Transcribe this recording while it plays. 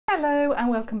Hello and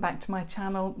welcome back to my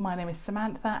channel. My name is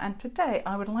Samantha and today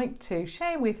I would like to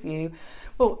share with you,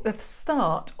 well, the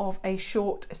start of a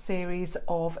short series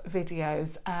of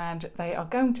videos, and they are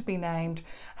going to be named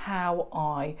How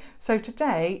I. So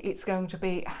today it's going to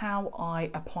be how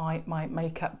I apply my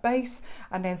makeup base,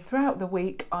 and then throughout the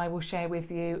week I will share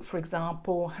with you, for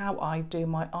example, how I do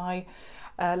my eye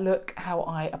look, how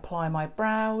I apply my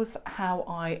brows, how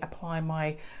I apply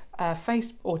my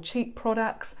face or cheek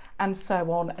products, and so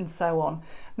on and so on.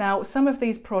 Now, some of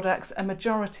these products, a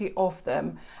majority of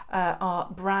them are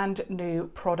brand new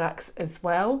products as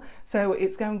well. So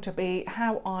it's going to be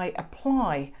how I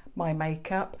apply my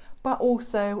makeup, but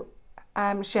also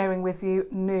sharing with you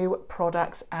new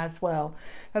products as well.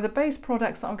 Now, the base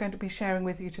products that I'm going to be sharing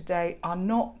with you today are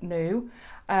not new.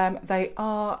 They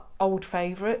are old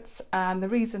favourites, and the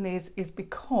reason is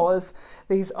because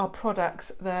these are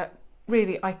products that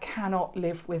really I cannot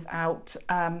live without.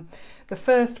 The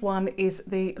first one is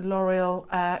the Loreal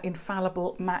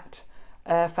Infallible Matte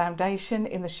foundation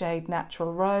in the shade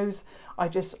Natural Rose. I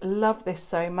just love this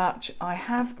so much. I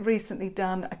have recently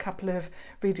done a couple of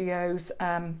videos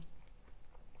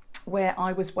where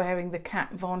I was wearing the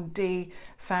Kat Von D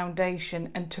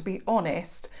foundation, and to be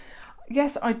honest,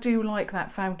 yes, I do like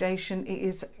that foundation. It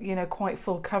is, you know, quite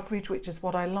full coverage, which is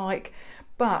what I like,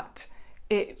 but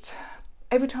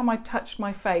every time I touch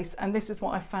my face, and this is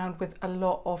what I found with a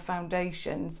lot of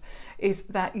foundations, is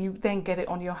that you then get it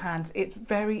on your hands. It's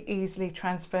very easily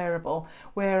transferable,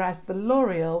 whereas the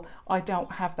L'Oreal, I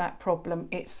don't have that problem.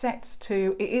 It sets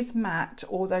to, it is matte,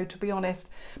 although to be honest,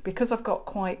 because I've got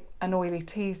quite an oily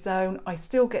T-zone, I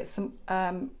still get some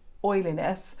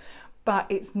oiliness, but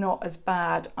it's not as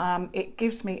bad. It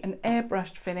gives me an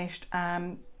airbrushed finish,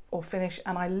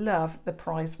 and I love the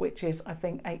price, which is I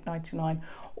think £8.99,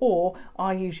 or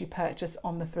I usually purchase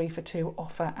on the 3 for 2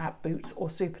 offer at Boots or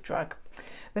Superdrug.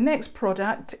 The next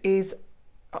product is,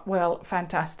 well,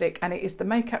 fantastic, and it is the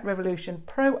Makeup Revolution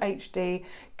Pro HD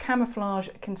Camouflage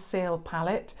Conceal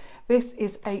Palette. This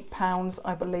is £8,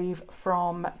 I believe,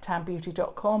 from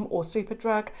tanbeauty.com or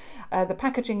Superdrug. The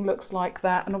packaging looks like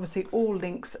that, and obviously all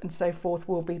links and so forth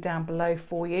will be down below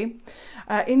for you.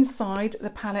 Inside, the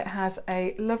palette has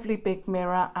a lovely big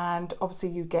mirror, and obviously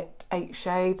you get 8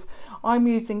 shades. I'm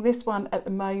using this one at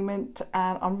the moment,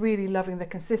 and I'm really loving the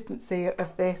consistency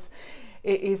of this.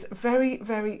 It is very,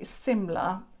 very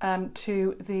similar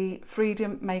to the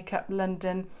Freedom Makeup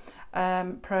London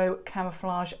Pro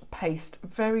Camouflage Paste.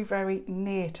 Very, very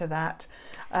near to that.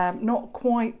 Not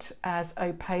quite as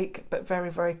opaque, but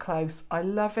very, very close. I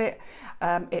love it.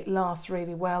 It lasts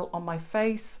really well on my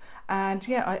face, and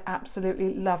yeah, I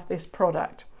absolutely love this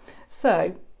product.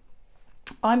 So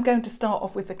I'm going to start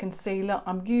off with the concealer.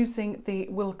 I'm using the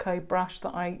Wilko brush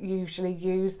that I usually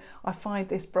use. I find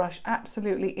this brush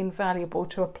absolutely invaluable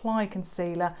to apply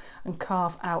concealer and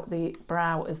carve out the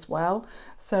brow as well.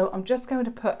 So I'm just going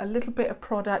to put a little bit of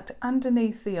product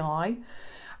underneath the eye,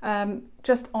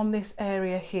 just on this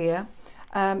area here.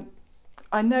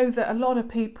 I know that a lot of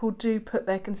people do put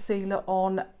their concealer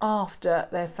on after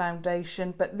their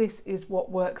foundation, but this is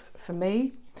what works for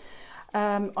me.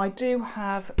 I do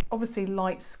have obviously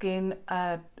light skin,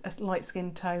 a light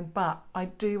skin tone, but I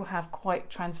do have quite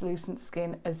translucent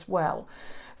skin as well.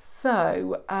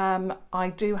 So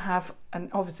I do have, and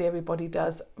obviously everybody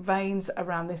does, veins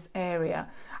around this area,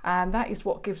 and that is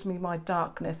what gives me my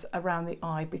darkness around the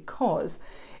eye, because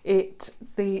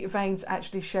the veins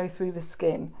actually show through the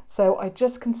skin. So I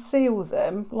just conceal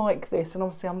them like this, and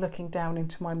obviously I'm looking down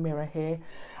into my mirror here.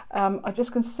 I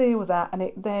just conceal that, and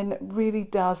it then really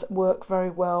does work very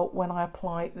well when I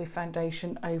apply the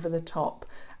foundation over the top.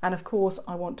 And of course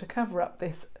I want to cover up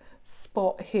this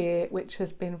spot here, which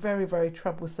has been very, very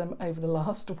troublesome over the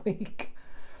last week.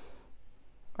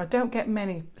 I don't get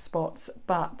many spots,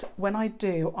 but when I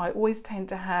do, I always tend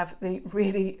to have the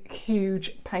really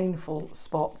huge painful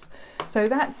spots. So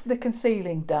that's the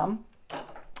concealing done.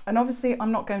 And obviously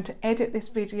I'm not going to edit this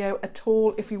video at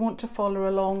all. If you want to follow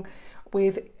along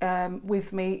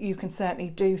with me, you can certainly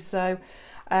do so.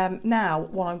 Now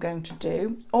what I'm going to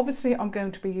do, obviously I'm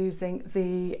going to be using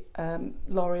the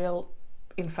L'Oreal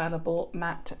Infallible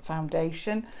Matte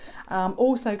Foundation. I'm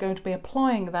also going to be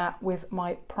applying that with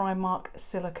my Primark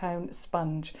Silicone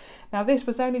Sponge. Now this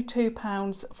was only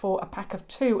 £2 for a pack of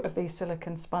 2 of these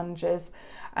silicone sponges,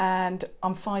 and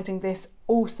I'm finding this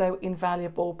also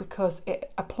invaluable because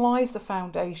it applies the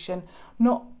foundation.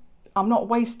 I'm not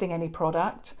wasting any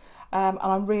product. And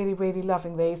I'm really, really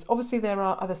loving these. Obviously there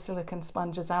are other silicone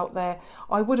sponges out there.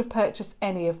 I would have purchased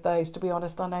any of those, to be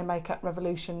honest. I know Makeup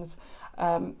Revolution's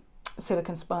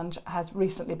Silicone Sponge has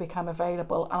recently become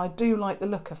available, and I do like the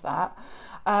look of that,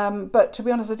 but to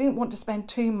be honest, I didn't want to spend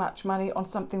too much money on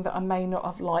something that I may not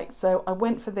have liked, so I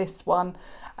went for this one,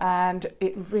 and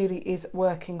it really is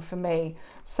working for me.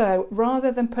 So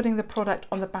rather than putting the product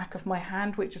on the back of my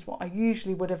hand, which is what I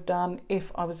usually would have done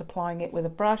if I was applying it with a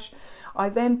brush, I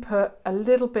then put a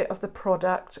little bit of the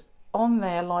product on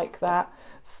there like that,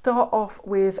 start off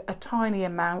with a tiny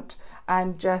amount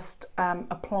and just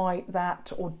apply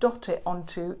that or dot it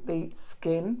onto the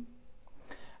skin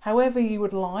however you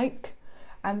would like,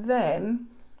 and then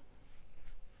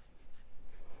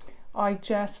I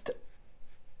just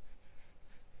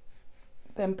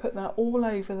then put that all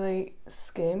over the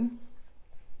skin,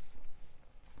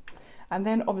 and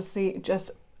then obviously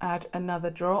just add another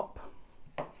drop.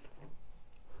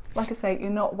 Like I say, you're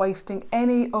not wasting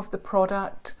any of the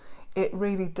product. It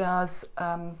really does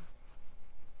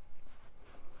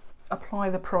apply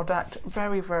the product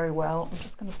very, very well. I'm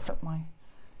just going to put my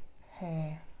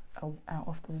hair out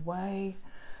of the way.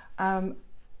 And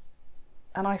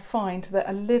I find that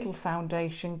a little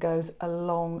foundation goes a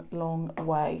long, long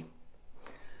way.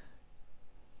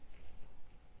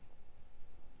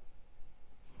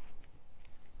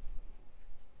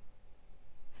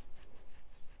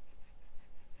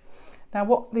 Now,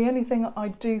 the only thing I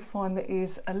do find that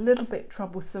is a little bit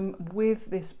troublesome with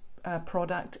this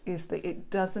product is that it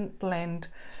doesn't blend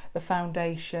the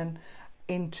foundation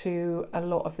into a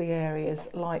lot of the areas,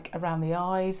 like around the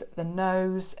eyes, the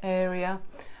nose area,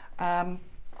 and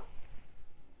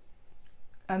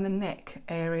the neck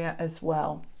area as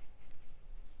well.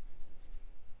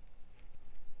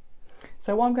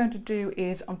 So what I'm going to do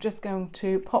is I'm just going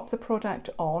to pop the product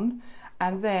on,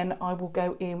 and then I will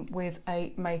go in with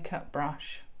a makeup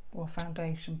brush or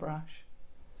foundation brush.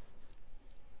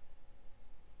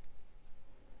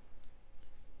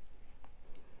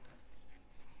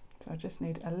 So I just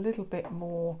need a little bit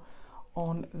more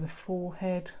on the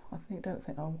forehead. A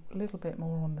little bit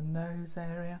more on the nose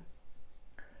area.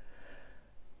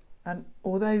 And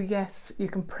although yes, you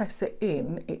can press it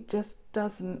in, it just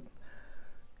doesn't,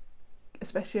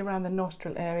 especially around the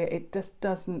nostril area, it just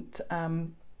doesn't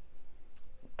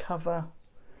cover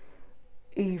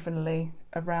evenly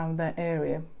around that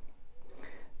area.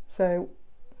 So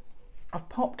I've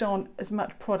popped on as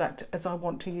much product as I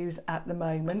want to use at the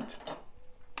moment.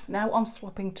 Now I'm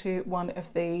swapping to one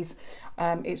of these.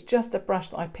 It's just a brush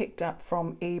that I picked up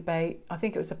from eBay. I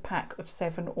think it was a pack of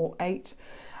 7 or 8,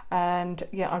 and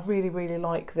yeah, I really, really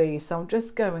like these. So I'm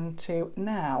just going to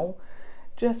now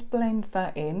just blend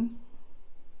that in.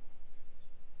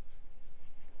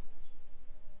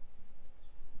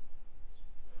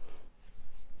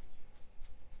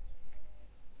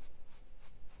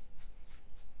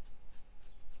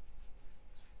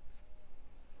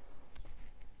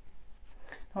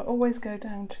 I always go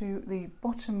down to the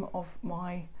bottom of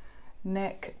my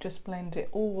neck, just blend it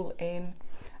all in,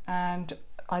 and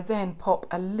I then pop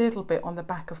a little bit on the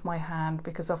back of my hand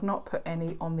because I've not put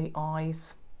any on the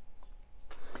eyes.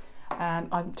 And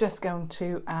I'm just going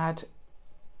to add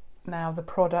now the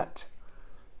product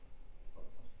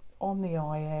on the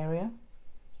eye area.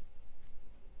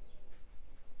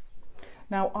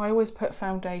 Now I always put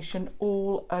foundation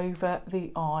all over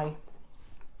the eye.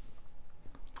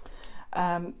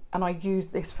 And I use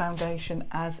this foundation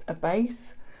as a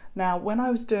base. Now, when I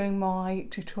was doing my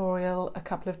tutorial a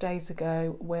couple of days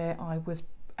ago where I was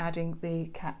adding the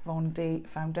Kat Von D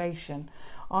foundation,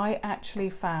 I actually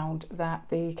found that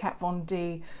the Kat Von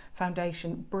D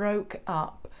foundation broke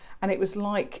up, and it was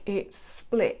like it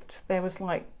split. There was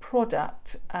like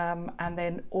product and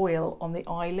then oil on the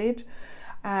eyelid,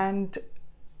 and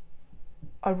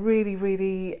I really,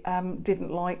 really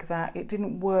didn't like that. It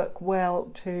didn't work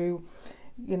well to,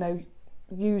 you know,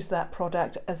 use that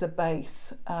product as a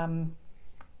base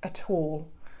at all.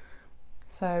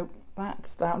 So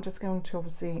that's that. I'm just going to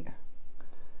obviously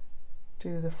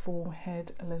do the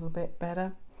forehead a little bit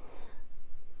better.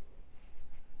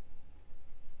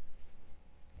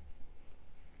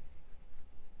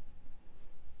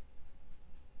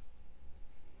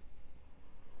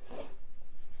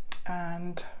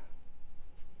 And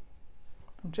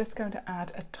I'm just going to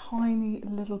add a tiny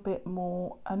little bit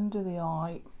more under the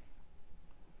eye.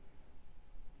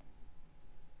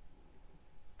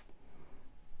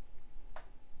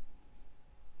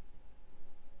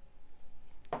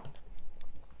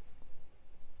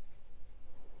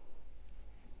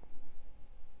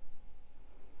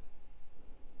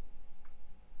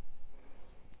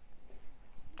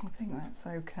 I think that's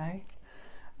okay.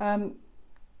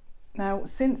 Now,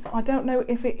 since I don't know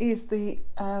if it is the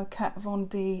Kat Von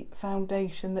D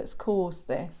foundation that's caused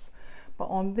this, but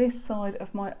on this side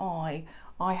of my eye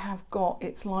I have got,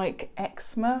 it's like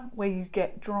eczema where you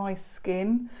get dry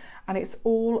skin, and it's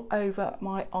all over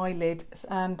my eyelids,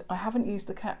 and I haven't used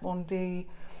the Kat Von D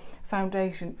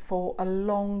foundation for a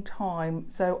long time,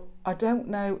 so I don't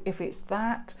know if it's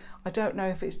that, I don't know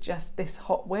if it's just this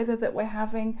hot weather that we're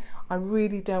having, I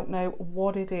really don't know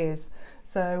what it is.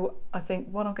 So I think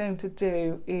what I'm going to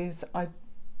do is I'll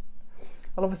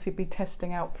obviously be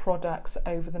testing out products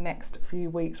over the next few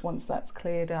weeks once that's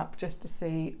cleared up, just to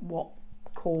see what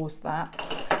caused that.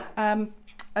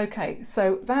 Okay,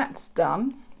 so that's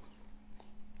done,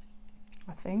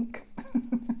 I think.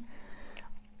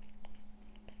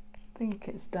 I think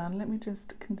it's done. Let me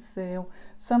just conceal.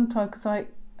 Sometimes, because I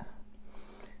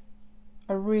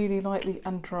really like the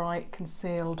under eye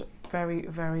concealed very,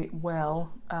 very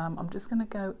well. I'm just going to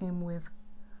go in with,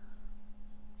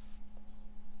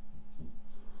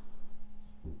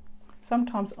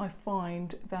 sometimes I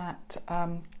find that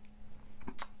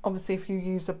obviously if you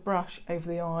use a brush over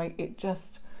the eye, it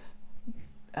just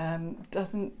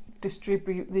doesn't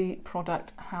distribute the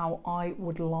product how I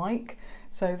would like,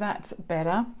 so that's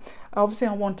better. Obviously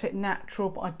I want it natural,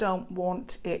 but I don't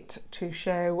want it to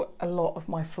show a lot of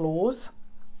my flaws.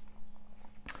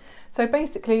 So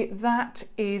basically that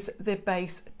is the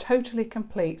base totally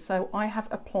complete. So I have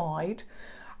applied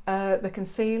the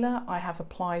concealer, I have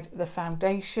applied the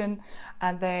foundation,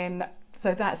 and then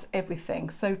so that's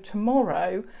everything. So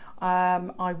tomorrow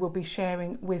I will be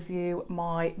sharing with you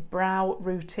my brow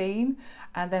routine,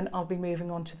 and then I'll be moving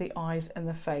on to the eyes and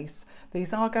the face.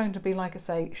 These are going to be, like I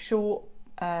say, short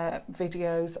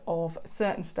videos of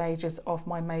certain stages of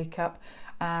my makeup,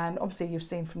 and obviously you've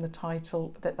seen from the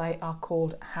title that they are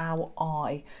called How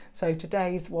I. So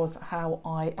today's was How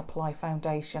I Apply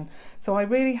Foundation. So I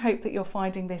really hope that you're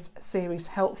finding this series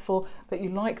helpful, that you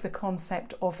like the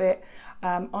concept of it.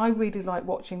 I really like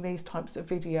watching these types of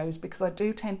videos because I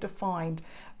do tend to find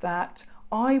that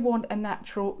I want a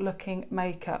natural looking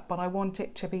makeup, but I want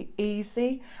it to be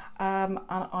easy, and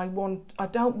I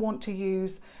don't want to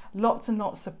use lots and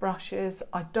lots of brushes.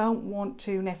 I don't want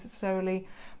to necessarily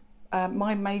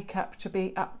my makeup to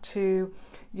be up to,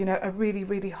 you know, a really,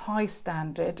 really high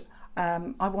standard.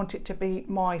 I want it to be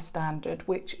my standard,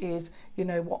 which is, you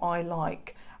know, what I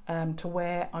like to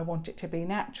wear. I want it to be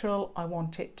natural. I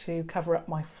want it to cover up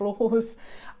my flaws.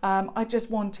 I just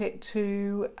want it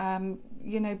to,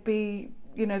 you know, be,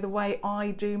 you know, the way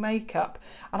I do makeup.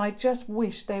 And I just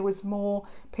wish there was more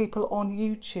people on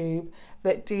YouTube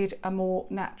that did a more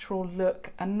natural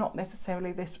look and not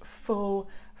necessarily this full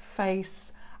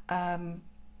face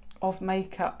of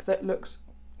makeup that looks,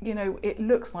 you know, it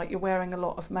looks like you're wearing a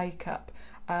lot of makeup,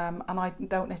 and I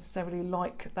don't necessarily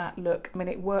like that look. I mean,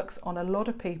 it works on a lot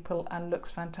of people and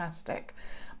looks fantastic,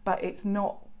 but it's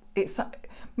not, it's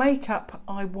makeup.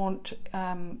 I want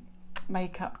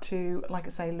makeup to, like I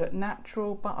say, look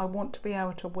natural, but I want to be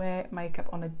able to wear makeup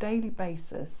on a daily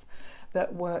basis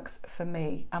that works for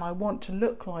me, and I want to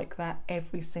look like that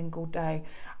every single day,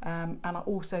 and I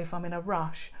also, if I'm in a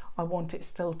rush, I want it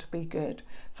still to be good.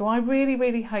 So I really,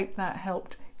 really hope that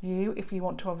helped you, if you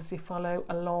want to obviously follow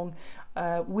along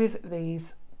with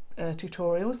these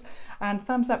tutorials, and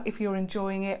thumbs up if you're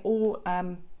enjoying it, or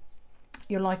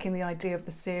you're liking the idea of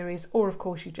the series, or of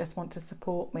course you just want to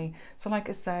support me. So like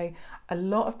I say, a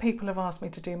lot of people have asked me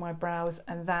to do my brows,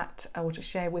 and that, or to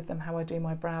share with them how I do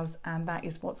my brows, and that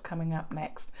is what's coming up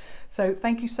next. So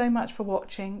thank you so much for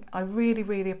watching. I really,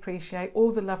 really appreciate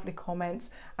all the lovely comments,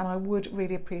 and I would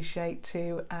really appreciate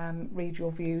to read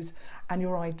your views and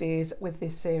your ideas with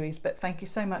this series. But thank you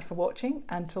so much for watching.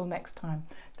 Until next time,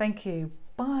 thank you.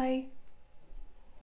 Bye.